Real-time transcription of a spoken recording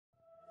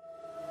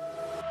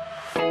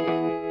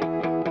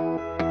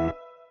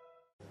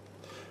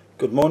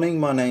Good morning,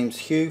 my name's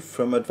Hugh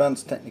from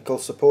Advanced Technical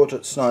Support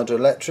at Schneider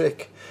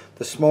Electric.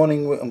 This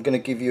morning I'm going to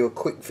give you a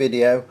quick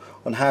video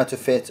on how to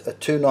fit a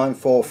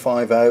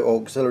 29450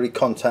 auxiliary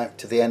contact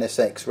to the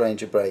NSX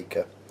Ranger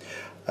breaker.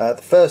 The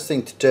first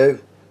thing to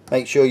do,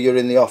 make sure you're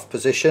in the off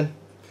position.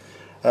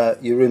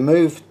 You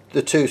remove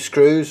the two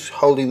screws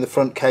holding the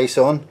front case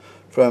on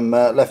from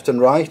left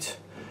and right.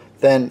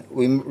 Then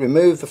we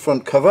remove the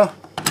front cover,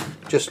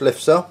 just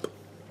lifts up.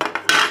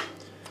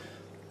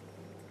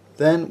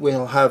 Then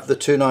we'll have the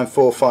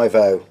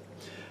 29450.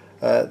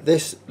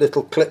 This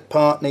little clip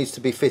part needs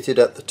to be fitted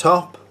at the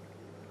top,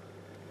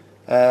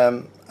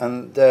 and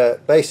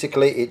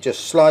basically it just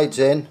slides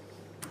in.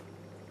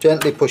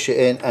 Gently push it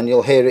in and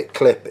you'll hear it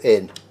clip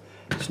in.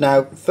 It's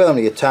now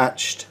firmly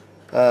attached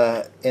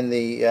in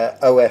the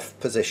OF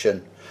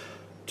position.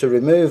 To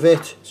remove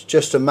it, it's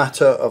just a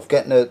matter of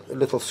getting a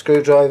little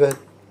screwdriver,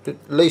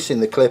 releasing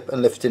the clip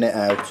and lifting it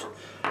out.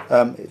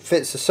 It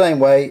fits the same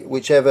way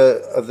whichever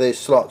of the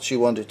slots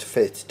you want it to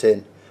fit it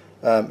in.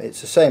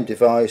 It's the same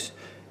device.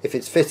 If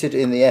it's fitted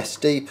in the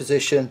SD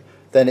position,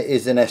 then it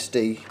is an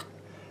SD,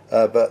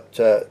 but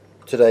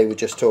today we're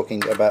just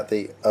talking about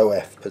the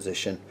OF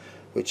position,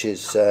 which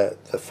is the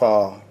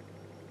far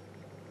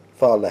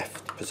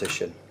left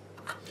position.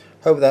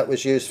 Hope that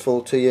was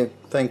useful to you.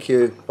 Thank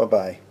you.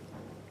 Bye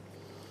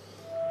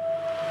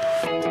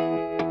bye.